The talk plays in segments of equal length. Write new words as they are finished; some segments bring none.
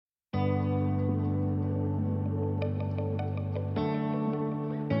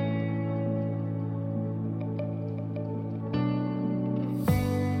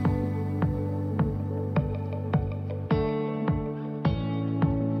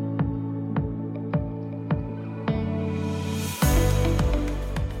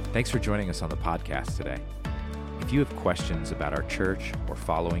Thanks for joining us on the podcast today. If you have questions about our church or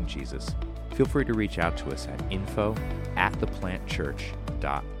following Jesus, feel free to reach out to us at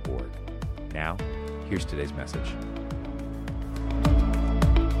info@theplantchurch.org. Now, here's today's message.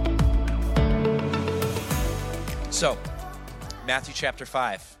 So, Matthew chapter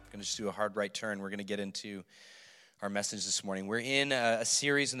 5. I'm going to just do a hard right turn. We're going to get into our message this morning. We're in a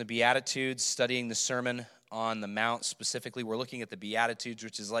series in the Beatitudes, studying the Sermon on the Mount. Specifically, we're looking at the Beatitudes,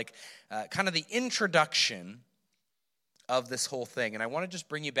 which is like kind of the introduction of this whole thing. And I want to just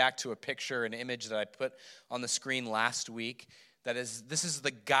bring you back to a picture, an image that I put on the screen last week. This is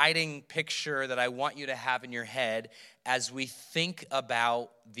the guiding picture that I want you to have in your head as we think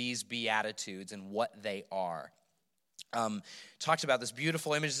about these Beatitudes and what they are. Talked about this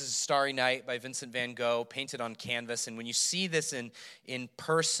beautiful image. This is Starry Night by Vincent van Gogh, painted on canvas. And when you see this in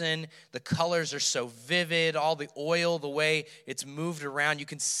person, the colors are so vivid. All the oil, the way it's moved around, you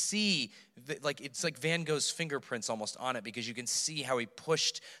can see, it's like Van Gogh's fingerprints almost on it, because you can see how he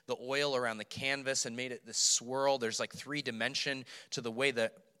pushed the oil around the canvas and made it this swirl. There's like 3-dimension to the way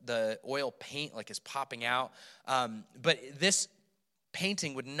that the oil paint is popping out. But this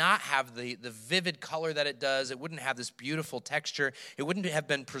painting would not have the vivid color that it does. It wouldn't have this beautiful texture. It wouldn't have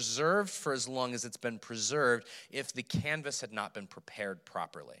been preserved for as long as it's been preserved if the canvas had not been prepared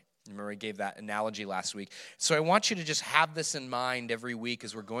properly. Remember, I gave that analogy last week. So I want you to just have this in mind every week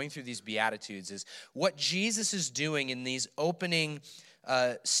as we're going through these Beatitudes, is what Jesus is doing in these opening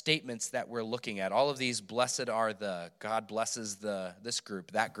statements that we're looking at. All of these, blessed are the, God blesses this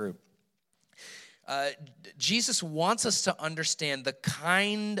group, that group. Jesus wants us to understand the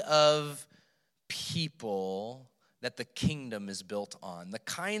kind of people that the kingdom is built on, the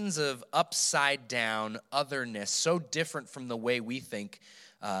kinds of upside-down otherness, so different from the way we think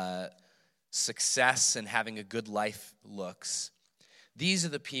success and having a good life looks. These are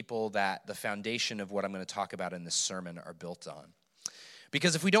the people that the foundation of what I'm going to talk about in this sermon are built on.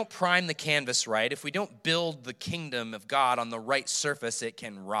 Because if we don't prime the canvas right, if we don't build the kingdom of God on the right surface, it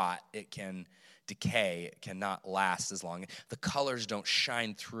can rot, it can decay, it cannot last as long. The colors don't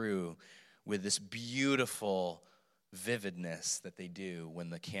shine through with this beautiful vividness that they do when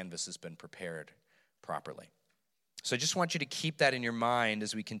the canvas has been prepared properly. So I just want you to keep that in your mind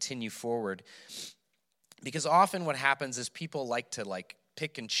as we continue forward, because often what happens is people like to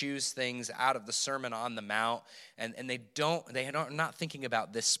pick and choose things out of the Sermon on the Mount, and they're not thinking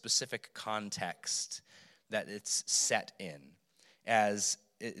about this specific context that it's set in as.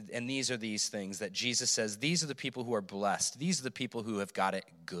 And these are these things that Jesus says, these are the people who are blessed. These are the people who have got it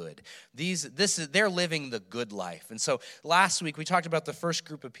good. They're living the good life. And so last week we talked about the first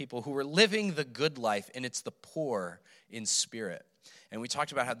group of people who were living the good life, and it's the poor in spirit. And we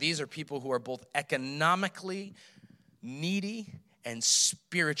talked about how these are people who are both economically needy and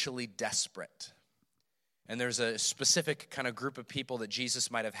spiritually desperate. And there's a specific kind of group of people that Jesus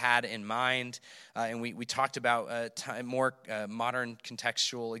might have had in mind. And we talked about more modern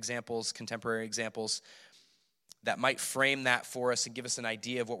contextual examples, contemporary examples that might frame that for us and give us an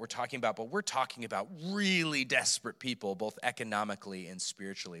idea of what we're talking about. But we're talking about really desperate people, both economically and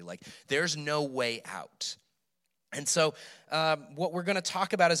spiritually. There's no way out. And so what we're going to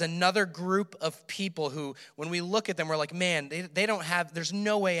talk about is another group of people who, when we look at them, we're like, man, they don't have, there's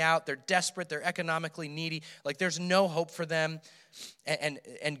no way out. They're desperate. They're economically needy. There's no hope for them.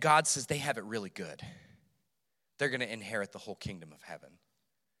 And God says they have it really good. They're going to inherit the whole kingdom of heaven.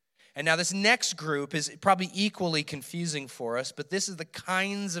 And now this next group is probably equally confusing for us, but this is the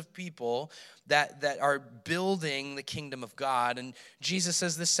kinds of people that are building the kingdom of God. And Jesus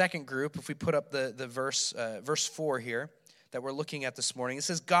says this second group, if we put up the verse 4 here that we're looking at this morning, it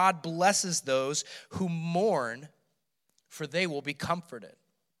says, God blesses those who mourn, for they will be comforted.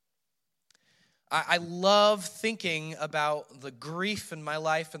 I love thinking about the grief in my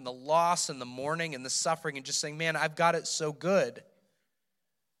life and the loss and the mourning and the suffering and just saying, man, I've got it so good.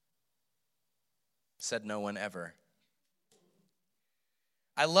 Said no one ever.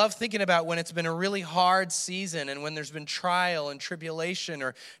 I love thinking about when it's been a really hard season and when there's been trial and tribulation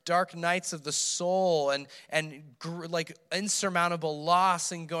or dark nights of the soul and insurmountable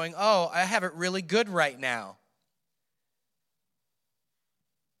loss, and going, oh, I have it really good right now.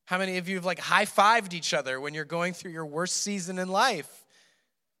 How many of you have high-fived each other when you're going through your worst season in life?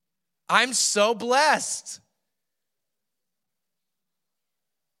 I'm so blessed.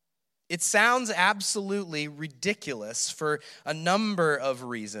 It sounds absolutely ridiculous for a number of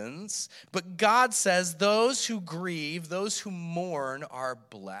reasons, but God says those who grieve, those who mourn are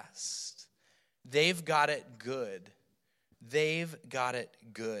blessed. They've got it good. They've got it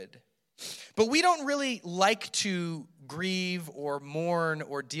good. But we don't really like to grieve or mourn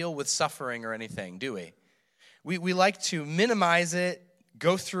or deal with suffering or anything, do we? We like to minimize it,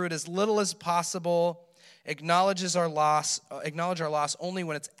 go through it as little as possible, acknowledge our loss only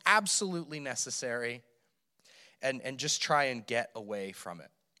when it's absolutely necessary, and just try and get away from it.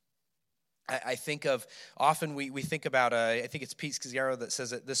 I think of, often we think about, I think it's Pete Scazzaro that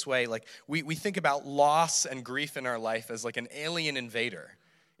says it this way, like we think about loss and grief in our life as like an alien invader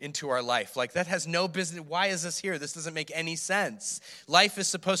into our life. Like, that has no business. Why is this here? This doesn't make any sense. Life is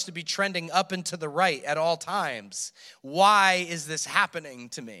supposed to be trending up and to the right at all times. Why is this happening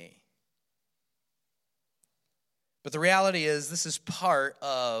to me? But the reality is, this is part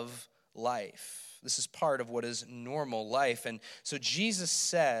of life. This is part of what is normal life. And so Jesus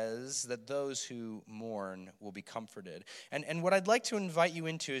says that those who mourn will be comforted. And what I'd like to invite you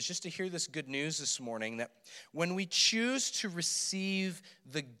into is just to hear this good news this morning, that when we choose to receive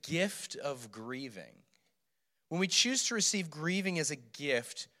the gift of grieving, when we choose to receive grieving as a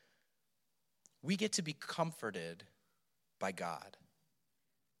gift, we get to be comforted by God.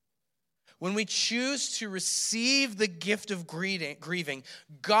 When we choose to receive the gift of grieving,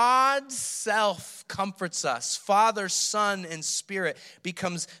 God's self comforts us. Father, Son, and Spirit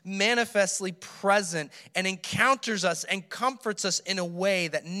becomes manifestly present and encounters us and comforts us in a way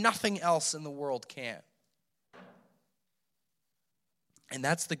that nothing else in the world can. And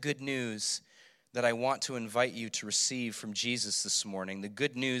that's the good news that I want to invite you to receive from Jesus this morning. The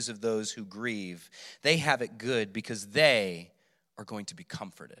good news of those who grieve. They have it good because they are going to be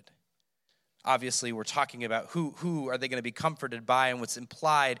comforted. Obviously, we're talking about who are they going to be comforted by, and what's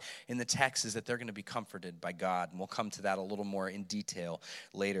implied in the text is that they're going to be comforted by God, and we'll come to that a little more in detail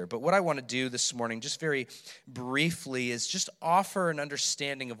later. But what I want to do this morning, just very briefly, is just offer an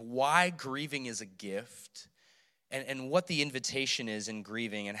understanding of why grieving is a gift, and what the invitation is in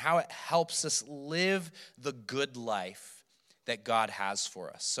grieving, and how it helps us live the good life that God has for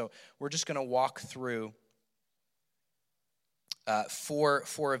us. So we're just going to walk through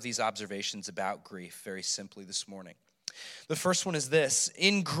four of these observations about grief very simply this morning. The first one is this: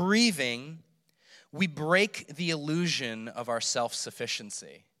 in grieving, we break the illusion of our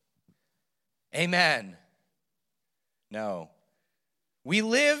self-sufficiency. Amen. No. We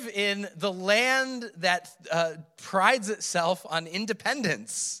live in the land that prides itself on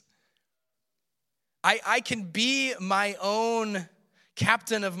independence. I can be my own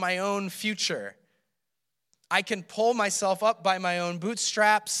captain of my own future. I can pull myself up by my own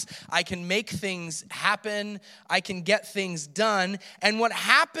bootstraps. I can make things happen. I can get things done. And what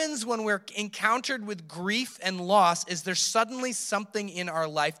happens when we're encountered with grief and loss is there's suddenly something in our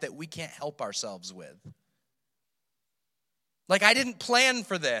life that we can't help ourselves with. Like, I didn't plan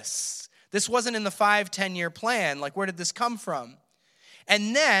for this. This wasn't in the 5-10-year plan. Like, where did this come from?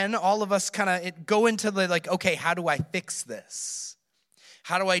 And then all of us kind of go into the, like, okay, how do I fix this?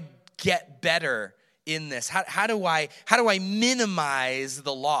 How do I get better in this? How do I minimize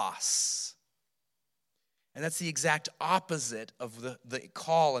the loss? And that's the exact opposite of the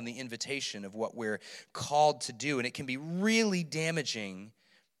call and the invitation of what we're called to do. And it can be really damaging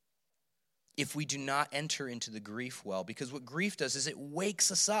if we do not enter into the grief well, because what grief does is it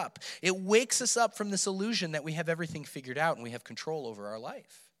wakes us up. It wakes us up from this illusion that we have everything figured out and we have control over our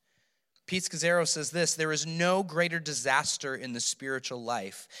life. Pete Scazzaro says this: there is no greater disaster in the spiritual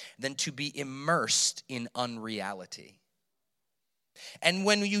life than to be immersed in unreality. And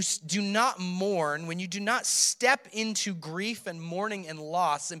when you do not mourn, when you do not step into grief and mourning and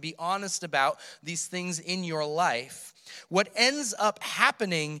loss and be honest about these things in your life, what ends up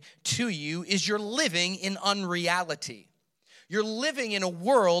happening to you is you're living in unreality. You're living in a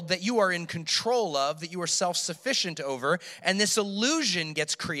world that you are in control of, that you are self-sufficient over, and this illusion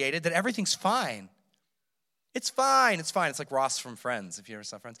gets created that everything's fine. It's fine, it's fine. It's like Ross from Friends, if you ever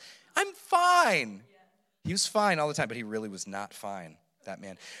saw Friends. I'm fine. He was fine all the time, but he really was not fine, that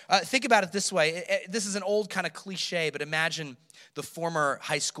man. Think about it this way. This is an old kind of cliche, but imagine the former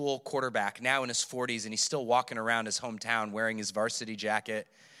high school quarterback, now in his 40s, and he's still walking around his hometown wearing his varsity jacket.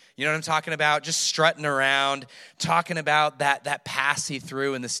 You know what I'm talking about? Just strutting around, talking about that pass he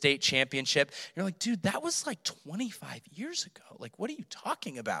threw in the state championship. You're like, dude, that was like 25 years ago. Like, what are you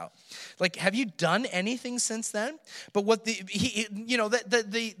talking about? Like, have you done anything since then? But what the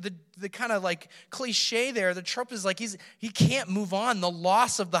kind of like cliche there, the trope is like he can't move on. The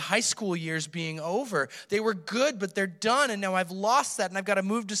loss of the high school years being over. They were good, but they're done, and now I've lost that, and I've got to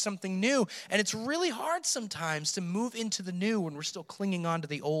move to something new. And it's really hard sometimes to move into the new when we're still clinging on to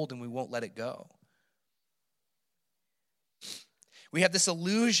the old and we won't let it go. We have this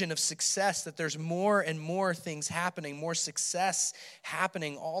illusion of success, that there's more and more things happening, more success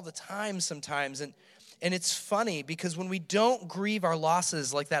happening all the time sometimes. And it's funny because when we don't grieve our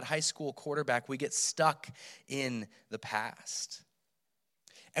losses like that high school quarterback, we get stuck in the past.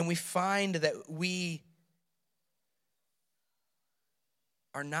 And we find that we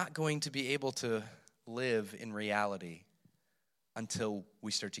are not going to be able to live in reality until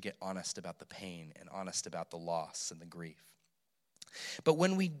we start to get honest about the pain and honest about the loss and the grief. But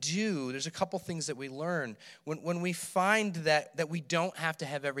when we do, there's a couple things that we learn. When we find that we don't have to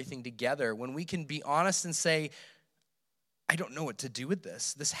have everything together, when we can be honest and say, I don't know what to do with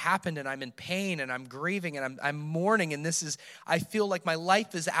this. This happened and I'm in pain and I'm grieving and I'm mourning and I feel like my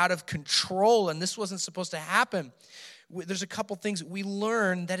life is out of control and this wasn't supposed to happen. There's a couple things. We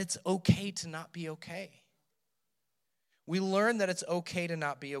learn that it's okay to not be okay. We learn that it's okay to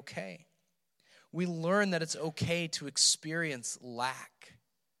not be okay. We learn that it's okay to experience lack.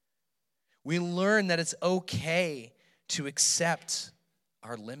 We learn that it's okay to accept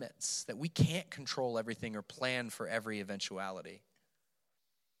our limits, that we can't control everything or plan for every eventuality.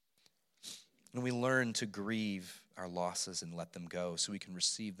 And we learn to grieve our losses and let them go so we can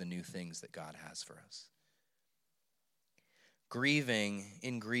receive the new things that God has for us.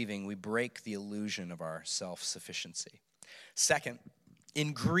 In grieving, we break the illusion of our self-sufficiency. Second,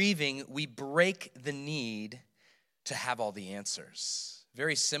 in grieving, we break the need to have all the answers.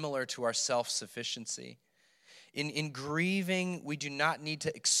 Very similar to our self-sufficiency. In grieving, we do not need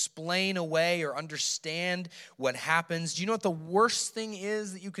to explain away or understand what happens. Do you know what the worst thing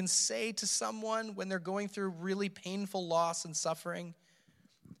is that you can say to someone when they're going through really painful loss and suffering?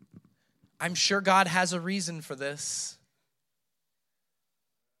 I'm sure God has a reason for this.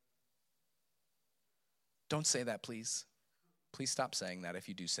 Don't say that, please. Please stop saying that if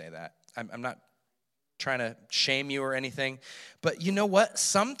you do say that. I'm not trying to shame you or anything. But you know what?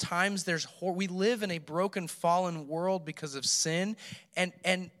 Sometimes we live in a broken, fallen world because of sin.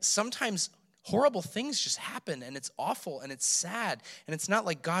 And sometimes horrible things just happen. And it's awful and it's sad. And it's not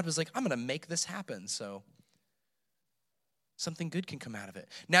like God was like, I'm going to make this happen. So something good can come out of it.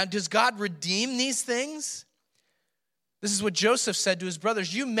 Now, does God redeem these things? This is what Joseph said to his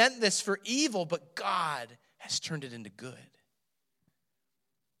brothers. You meant this for evil, but God has turned it into good.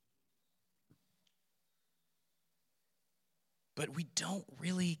 But we don't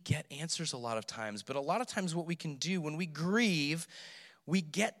really get answers a lot of times. But a lot of times what we can do when we grieve, we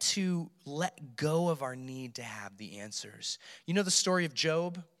get to let go of our need to have the answers. You know the story of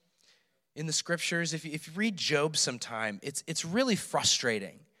Job in the scriptures? If you read Job sometime, it's really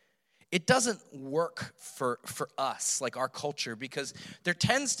frustrating. It doesn't work for us, like our culture, because there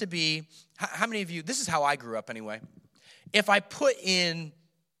tends to be, how many of you, this is how I grew up anyway. If I put in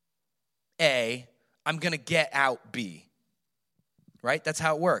A, I'm going to get out B. Right? That's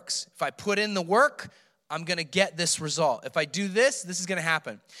how it works. If I put in the work, I'm going to get this result. If I do this, this is going to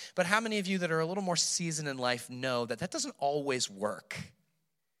happen. But how many of you that are a little more seasoned in life know that doesn't always work?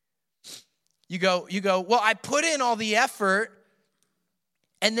 You go, well, I put in all the effort,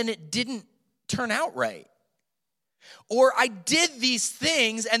 and then it didn't turn out right. Or I did these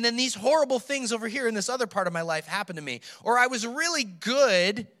things, and then these horrible things over here in this other part of my life happened to me. Or I was really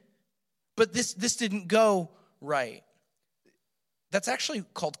good, but this didn't go right. That's actually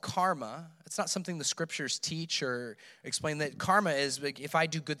called karma. It's not something the scriptures teach or explain. That karma is, like, if I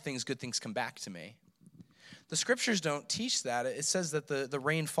do good things come back to me. The scriptures don't teach that. It says that the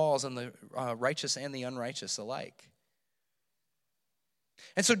rain falls on the righteous and the unrighteous alike.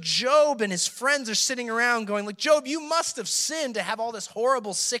 And so Job and his friends are sitting around going, like, Job, you must have sinned to have all this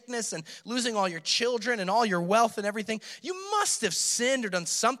horrible sickness and losing all your children and all your wealth and everything. You must have sinned or done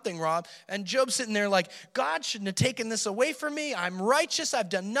something wrong. And Job's sitting there like, God shouldn't have taken this away from me. I'm righteous. I've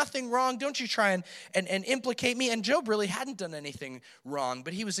done nothing wrong. Don't you try and implicate me. And Job really hadn't done anything wrong,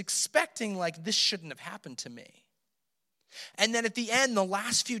 but he was expecting, like, this shouldn't have happened to me. And then at the end, the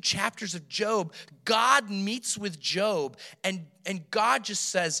last few chapters of Job, God meets with Job, and God just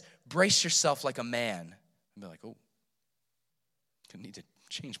says, brace yourself like a man. I'd be like, oh, I need to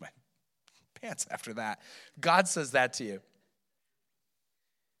change my pants after that. God says that to you.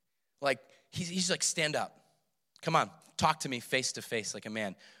 Like, he's like, stand up. Come on, talk to me face to face like a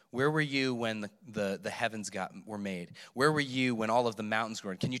man. Where were you when the heavens were made? Where were you when all of the mountains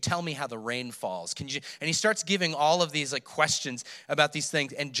were? Can you tell me how the rain falls? And he starts giving all of these, like, questions about these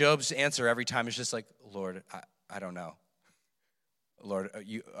things. And Job's answer every time is just like, Lord, I don't know. Lord,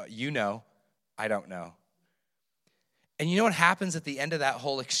 you know, I don't know. And you know what happens at the end of that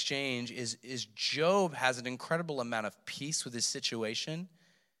whole exchange is Job has an incredible amount of peace with his situation,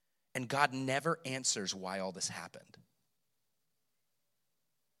 and God never answers why all this happened.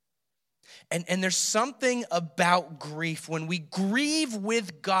 And there's something about grief when we grieve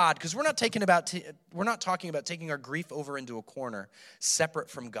with God, because we're not talking about taking our grief over into a corner separate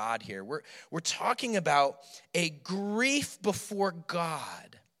from God here. We're talking about a grief before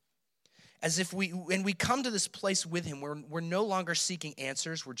God, as if when we come to this place with him, we're no longer seeking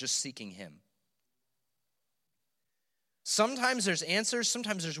answers, we're just seeking him. Sometimes there's answers,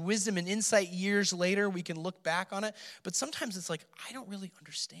 sometimes there's wisdom and insight years later, we can look back on it, but sometimes it's like, I don't really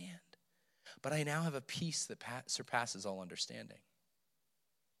understand. But I now have a peace that surpasses all understanding.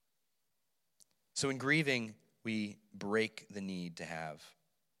 So in grieving, we break the need to have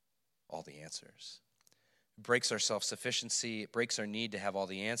all the answers. It breaks our self-sufficiency. It breaks our need to have all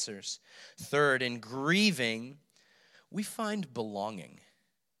the answers. Third, in grieving, we find belonging.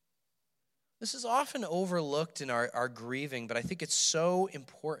 This is often overlooked in our grieving, but I think it's so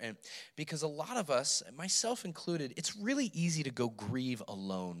important because a lot of us, myself included, it's really easy to go grieve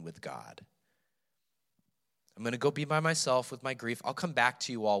alone with God. I'm going to go be by myself with my grief. I'll come back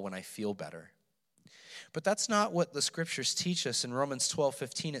to you all when I feel better. But that's not what the scriptures teach us. In Romans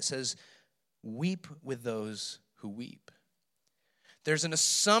 12:15, it says, weep with those who weep. There's an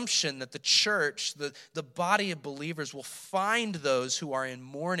assumption that the church, the body of believers, will find those who are in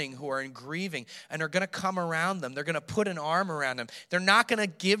mourning, who are in grieving, and are going to come around them. They're going to put an arm around them. They're not going to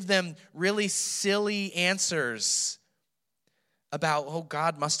give them really silly answers about, oh,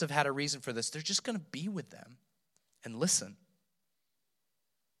 God must have had a reason for this. They're just going to be with them and listen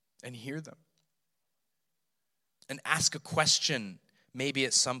and hear them and ask a question, maybe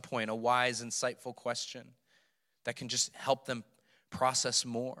at some point, a wise, insightful question that can just help them process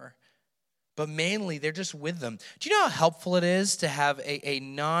more. But mainly, they're just with them. Do you know how helpful it is to have a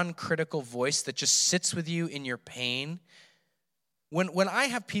non-critical voice that just sits with you in your pain? When I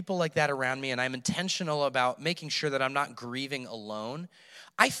have people like that around me and I'm intentional about making sure that I'm not grieving alone,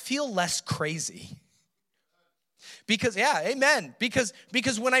 I feel less crazy. Because, yeah, amen. Because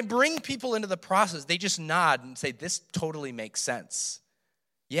when I bring people into the process, they just nod and say, this totally makes sense.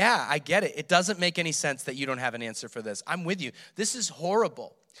 Yeah, I get it. It doesn't make any sense that you don't have an answer for this. I'm with you. This is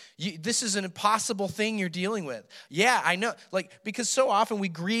horrible. This is an impossible thing you're dealing with. Yeah, I know. Because so often we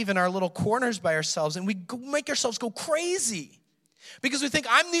grieve in our little corners by ourselves and we make ourselves go crazy because we think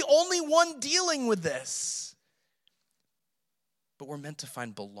I'm the only one dealing with this. But we're meant to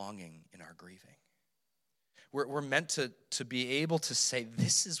find belonging in our grieving. We're meant to be able to say,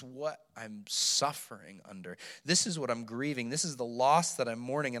 this is what I'm suffering under. This is what I'm grieving. This is the loss that I'm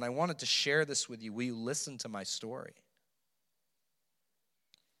mourning, and I wanted to share this with you. Will you listen to my story?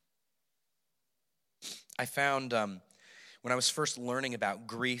 I found when I was first learning about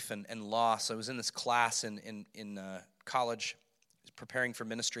grief and loss, I was in this class in college, preparing for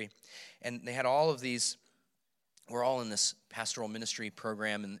ministry, and they had all of these. We're all in this pastoral ministry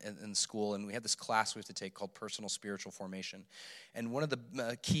program in school, and we had this class we have to take called Personal Spiritual Formation. And one of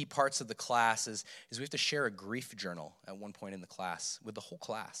the key parts of the class is we have to share a grief journal at one point in the class with the whole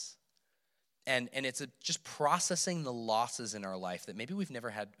class. And it's just processing the losses in our life that maybe we've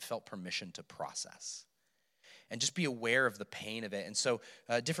never felt permission to process. And just be aware of the pain of it. And so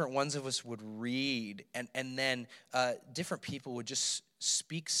different ones of us would read, and then different people would just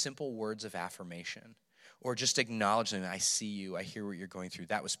speak simple words of affirmation. Or just acknowledging, I see you, I hear what you're going through.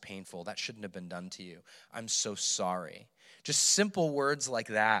 That was painful. That shouldn't have been done to you. I'm so sorry. Just simple words like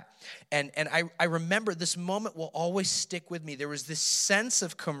that. And I remember this moment will always stick with me. There was this sense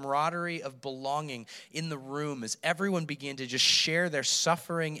of camaraderie, of belonging in the room as everyone began to just share their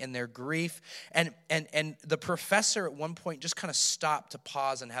suffering and their grief. And the professor at one point just kind of stopped to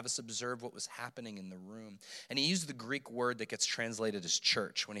pause and have us observe what was happening in the room. And he used the Greek word that gets translated as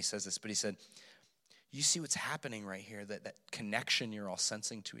church when he says this, but he said, you see what's happening right here, that connection you're all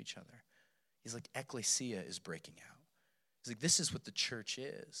sensing to each other. He's like, ecclesia is breaking out. He's like, this is what the church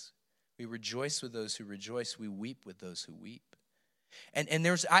is. We rejoice with those who rejoice. We weep with those who weep. And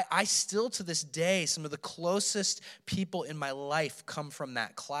there's, I still to this day, some of the closest people in my life come from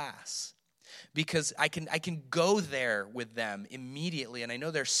that class. Because I can go there with them immediately, and I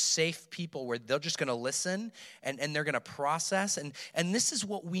know they're safe people where they're just going to listen and they're going to process. And this is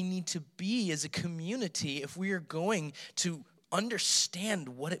what we need to be as a community if we are going to understand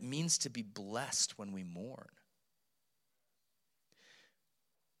what it means to be blessed when we mourn.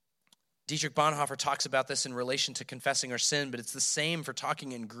 Dietrich Bonhoeffer talks about this in relation to confessing our sin, but it's the same for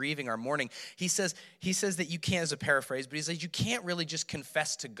talking and grieving our mourning. He says that you can't, as a paraphrase, but he says you can't really just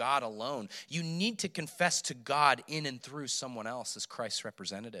confess to God alone. You need to confess to God in and through someone else as Christ's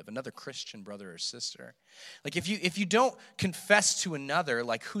representative, another Christian brother or sister. Like if you don't confess to another,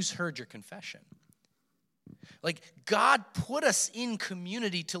 like who's heard your confession? Like, God put us in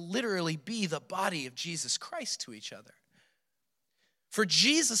community to literally be the body of Jesus Christ to each other. For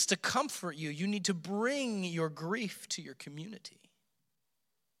Jesus to comfort you, you need to bring your grief to your community.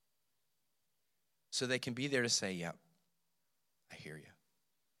 So they can be there to say, yep, I hear you.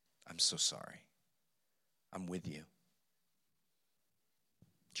 I'm so sorry. I'm with you.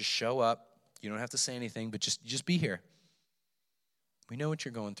 Just show up. You don't have to say anything, but just be here. We know what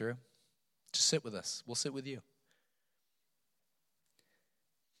you're going through. Just sit with us. We'll sit with you.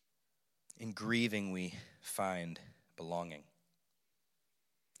 In grieving, we find belonging.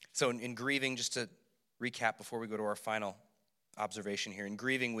 So in grieving, just to recap before we go to our final observation here, in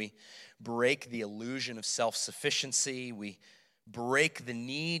grieving, we break the illusion of self-sufficiency. We break the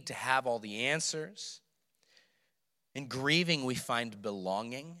need to have all the answers. In grieving, we find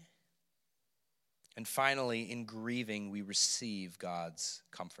belonging. And finally, in grieving, we receive God's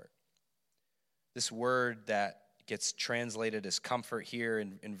comfort. This word that gets translated as comfort here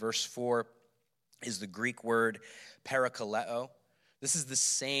in verse 4 is the Greek word parakaleo. This is the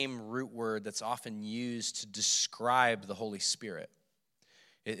same root word that's often used to describe the Holy Spirit.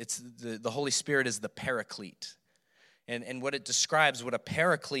 It's the Holy Spirit is the paraclete. And what it describes, what a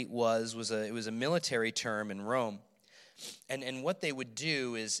paraclete was it was a military term in Rome. And what they would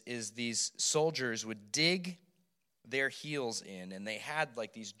do is these soldiers would dig their heels in, and they had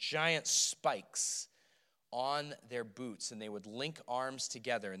like these giant spikes on their boots, and they would link arms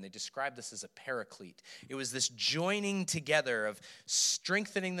together, and they described this as a paraclete. It was this joining together of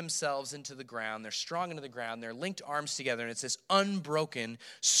strengthening themselves into the ground. They're strong into the ground. They're linked arms together, and it's this unbroken,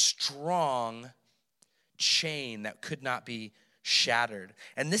 strong chain that could not be shattered.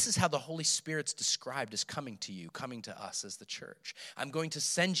 And this is how the Holy Spirit's described as coming to you, coming to us as the church. I'm going to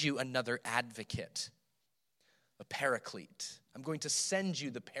send you another advocate, a paraclete. I'm going to send you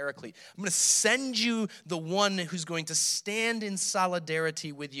the paraclete. I'm going to send you the one who's going to stand in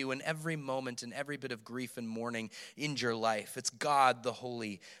solidarity with you in every moment and every bit of grief and mourning in your life. It's God, the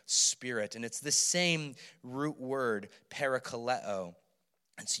Holy Spirit. And it's the same root word, parakaleo.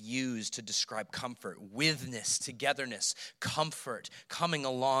 It's used to describe comfort, withness, togetherness, comfort, coming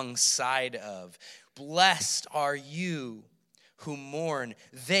alongside of. Blessed are you who mourn,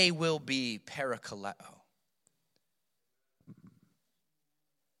 they will be parakaleo.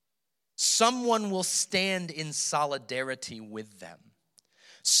 Someone will stand in solidarity with them.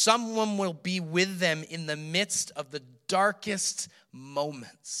 Someone will be with them in the midst of the darkest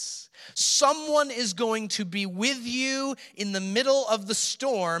moments. Someone is going to be with you in the middle of the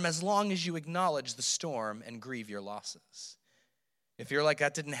storm as long as you acknowledge the storm and grieve your losses. If you're like,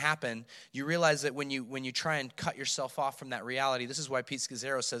 that didn't happen, you realize that when you try and cut yourself off from that reality, this is why Pete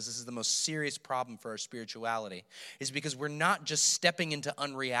Scazzaro says this is the most serious problem for our spirituality, is because we're not just stepping into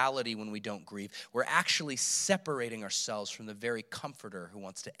unreality when we don't grieve. We're actually separating ourselves from the very comforter who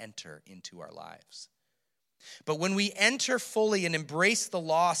wants to enter into our lives. But when we enter fully and embrace the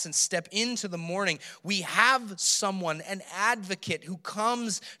loss and step into the mourning, we have someone, an advocate who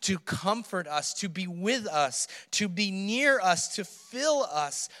comes to comfort us, to be with us, to be near us, to fill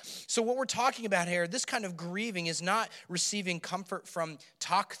us. So what we're talking about here, this kind of grieving is not receiving comfort from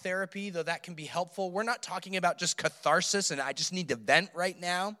talk therapy, though that can be helpful. We're not talking about just catharsis and I just need to vent right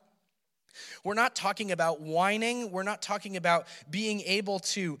now. We're not talking about whining. We're not talking about being able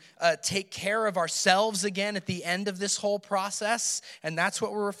to take care of ourselves again at the end of this whole process, and that's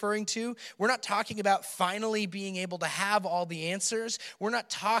what we're referring to. We're not talking about finally being able to have all the answers. We're not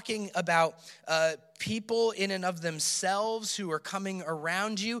talking about people in and of themselves who are coming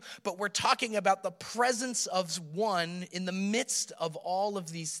around you, but we're talking about the presence of one in the midst of all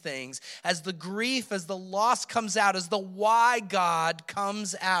of these things. As the grief, as the loss comes out, as the why God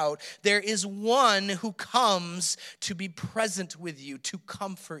comes out, there is one who comes to be present with you, to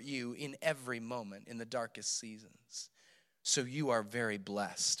comfort you in every moment, in the darkest seasons. So you are very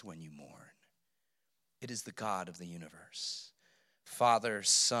blessed when you mourn. It is the God of the universe. Father,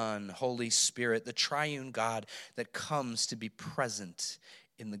 Son, Holy Spirit, the triune God that comes to be present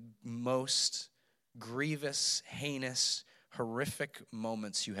in the most grievous, heinous, horrific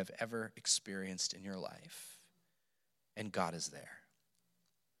moments you have ever experienced in your life. And God is there.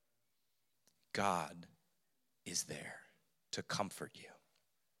 God is there to comfort you.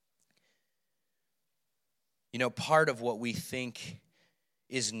 You know, part of what we think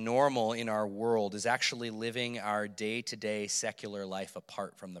is normal in our world is actually living our day-to-day secular life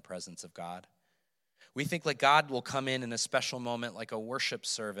apart from the presence of God. We think like God will come in a special moment like a worship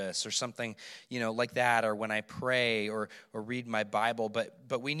service or something, like that, or when I pray or read my Bible.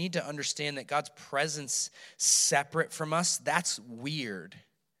 But we need to understand that God's presence separate from us, that's weird.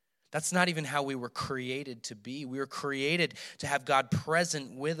 That's not even how we were created to be. We were created to have God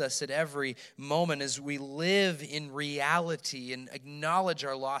present with us at every moment as we live in reality and acknowledge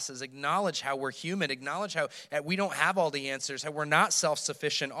our losses, acknowledge how we're human, acknowledge how we don't have all the answers, how we're not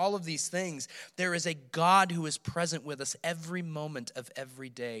self-sufficient, all of these things. There is a God who is present with us every moment of every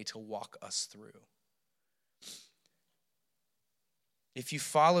day to walk us through. If you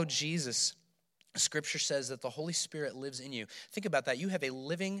follow Jesus, Scripture says that the Holy Spirit lives in you. Think about that. You have a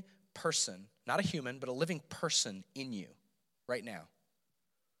living person, not a human, but a living person in you right now.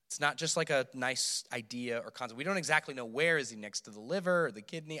 It's not just like a nice idea or concept. We don't exactly know where is he, next to the liver or the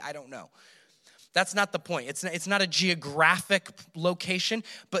kidney. I don't know. That's not the point. It's not a geographic location,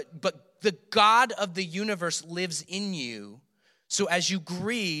 but the God of the universe lives in you. So as you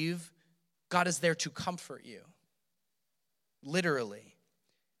grieve, God is there to comfort you. Literally.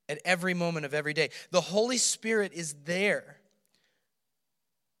 At every moment of every day. The Holy Spirit is there.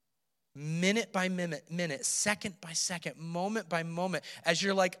 Minute by minute, second by second, moment by moment, as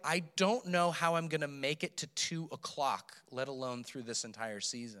you're like, I don't know how I'm going to make it to 2:00, let alone through this entire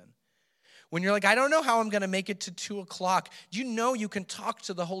season. When you're like, I don't know how I'm going to make it to 2:00, you know you can talk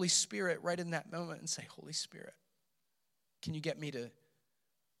to the Holy Spirit right in that moment and say, Holy Spirit, can you get me to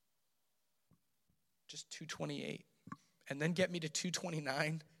just 2:28? And then get me to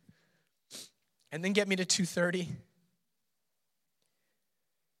 2:29? And then get me to 2:30?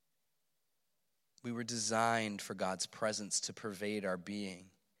 We were designed for God's presence to pervade our being,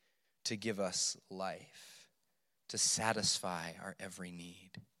 to give us life, to satisfy our every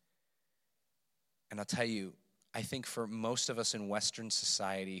need. And I'll tell you, I think for most of us in Western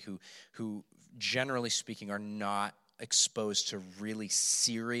society who generally speaking are not exposed to really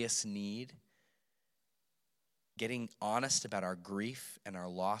serious need, getting honest about our grief and our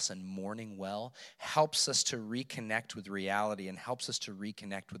loss and mourning well helps us to reconnect with reality and helps us to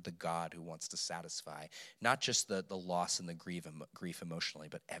reconnect with the God who wants to satisfy not just the loss and the grief emotionally,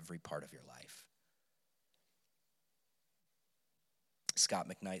 but every part of your life. Scott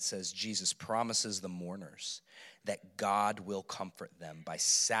McKnight says, Jesus promises the mourners that God will comfort them by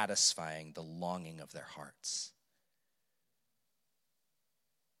satisfying the longing of their hearts.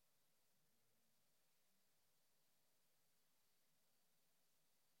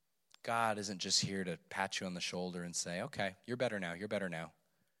 God isn't just here to pat you on the shoulder and say, okay, you're better now, you're better now.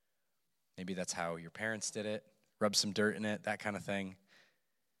 Maybe that's how your parents did it, rub some dirt in it, that kind of thing.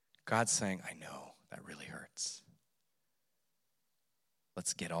 God's saying, I know, that really hurts.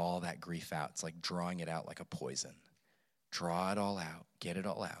 Let's get all that grief out. It's like drawing it out like a poison. Draw it all out, get it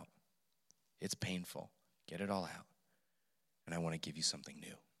all out. It's painful, get it all out. And I want to give you something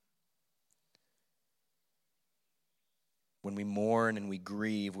new. When we mourn and we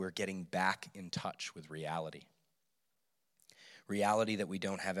grieve, we're getting back in touch with reality. Reality that we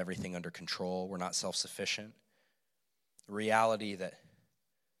don't have everything under control. We're not self-sufficient. Reality that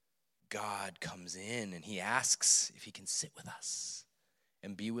God comes in and he asks if he can sit with us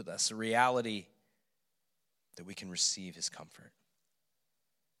and be with us. A reality that we can receive his comfort.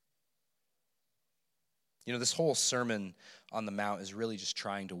 You know, this whole Sermon on the Mount is really just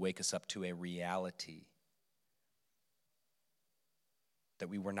trying to wake us up to a reality that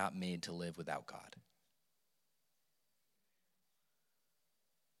we were not made to live without God.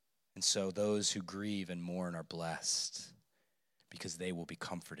 And so those who grieve and mourn are blessed because they will be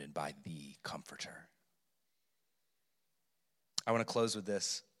comforted by the Comforter. I want to close with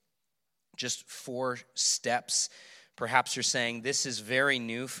this. Just 4 steps. Perhaps you're saying, this is very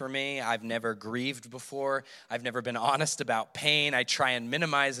new for me. I've never grieved before. I've never been honest about pain. I try and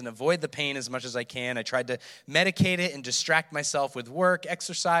minimize and avoid the pain as much as I can. I tried to medicate it and distract myself with work,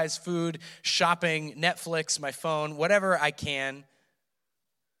 exercise, food, shopping, Netflix, my phone, whatever I can.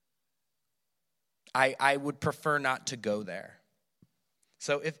 I would prefer not to go there.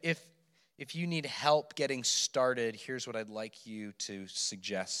 So if you need help getting started, here's what I'd like you to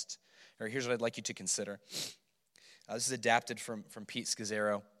suggest, or here's what I'd like you to consider. This is adapted from Pete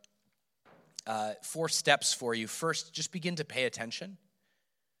Scazzaro. 4 steps for you. First, just begin to pay attention.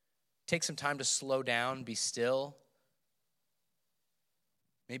 Take some time to slow down, be still.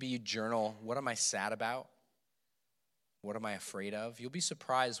 Maybe you journal, what am I sad about? What am I afraid of? You'll be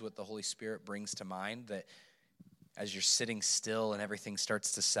surprised what the Holy Spirit brings to mind, that as you're sitting still and everything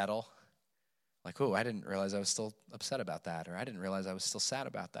starts to settle, like, oh, I didn't realize I was still upset about that, or I didn't realize I was still sad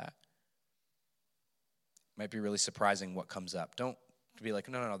about that. Might be really surprising what comes up. Don't be like,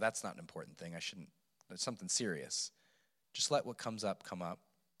 no, that's not an important thing. I shouldn't, it's something serious. Just let what comes up come up.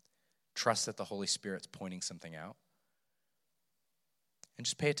 Trust that the Holy Spirit's pointing something out. And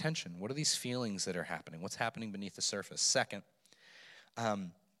just pay attention. What are these feelings that are happening? What's happening beneath the surface? Second,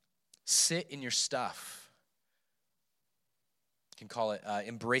 sit in your stuff. You can call it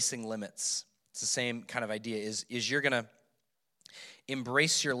embracing limits. It's the same kind of idea, is you're going to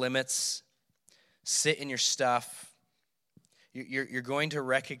embrace your limits, sit in your stuff. You're going to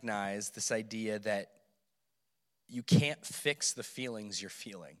recognize this idea that you can't fix the feelings you're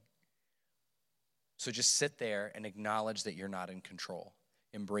feeling. So just sit there and acknowledge that you're not in control.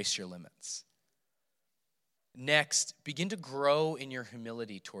 Embrace your limits. Next, begin to grow in your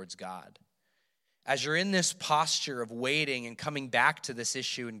humility towards God. As you're in this posture of waiting and coming back to this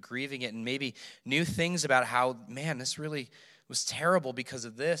issue and grieving it, and maybe new things about how, man, this really was terrible because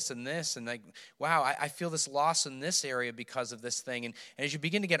of this, and like, wow, I feel this loss in this area because of this thing. And as you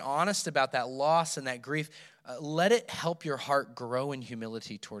begin to get honest about that loss and that grief, let it help your heart grow in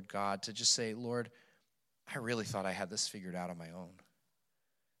humility toward God, to just say, Lord, I really thought I had this figured out on my own.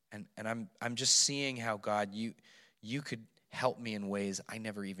 And I'm just seeing how, God, you could help me in ways I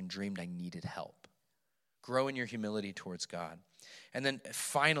never even dreamed I needed help. Grow in your humility towards God. And then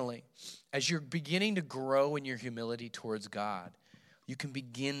finally, as you're beginning to grow in your humility towards God, you can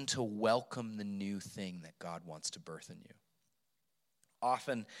begin to welcome the new thing that God wants to birth in you.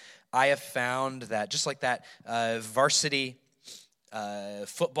 Often, I have found that, just like that varsity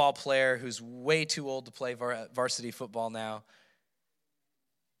football player who's way too old to play varsity football now,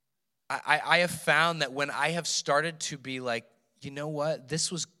 I have found that when I have started to be like, you know what,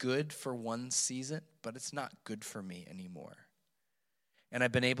 this was good for one season, but it's not good for me anymore. And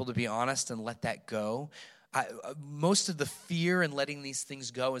I've been able to be honest and let that go. Most of the fear in letting these things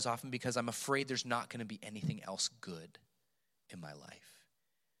go is often because I'm afraid there's not going to be anything else good in my life.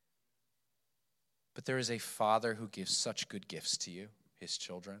 But there is a Father who gives such good gifts to you, his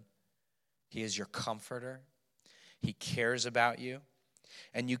children. He is your comforter. He cares about you.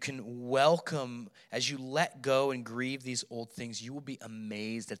 And you can welcome, as you let go and grieve these old things, you will be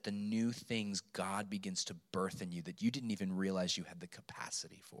amazed at the new things God begins to birth in you that you didn't even realize you had the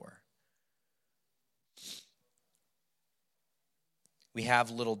capacity for. We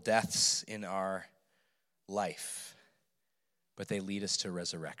have little deaths in our life, but they lead us to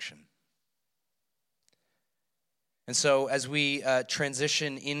resurrection. And so as we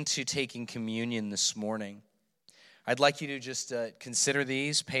transition into taking communion this morning, I'd like you to just consider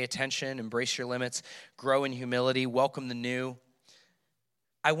these, pay attention, embrace your limits, grow in humility, welcome the new.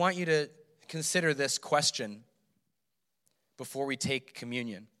 I want you to consider this question before we take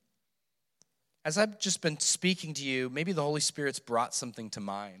communion. As I've just been speaking to you, maybe the Holy Spirit's brought something to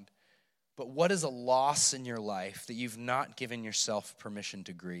mind. But what is a loss in your life that you've not given yourself permission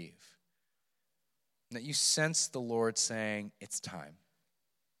to grieve? And that you sense the Lord saying, it's time.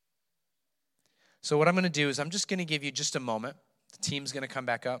 So what I'm going to do is I'm just going to give you just a moment. The team's going to come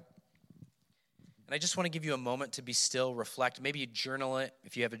back up. And I just want to give you a moment to be still, reflect. Maybe you journal it.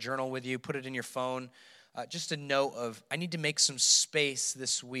 If you have a journal with you, put it in your phone. Just a note of, I need to make some space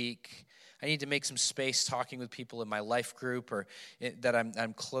this week. I need to make some space talking with people in my life group or that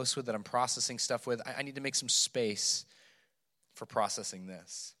I'm close with, that I'm processing stuff with. I need to make some space for processing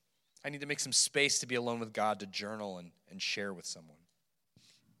this. I need to make some space to be alone with God, to journal and share with someone.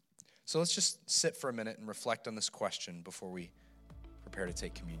 So let's just sit for a minute and reflect on this question before we prepare to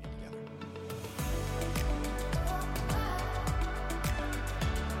take communion together.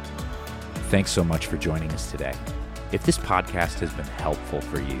 Thanks so much for joining us today. If this podcast has been helpful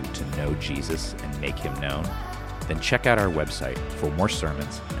for you to know Jesus and make him known, then check out our website for more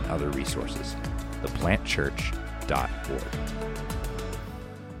sermons and other resources, theplantchurch.org.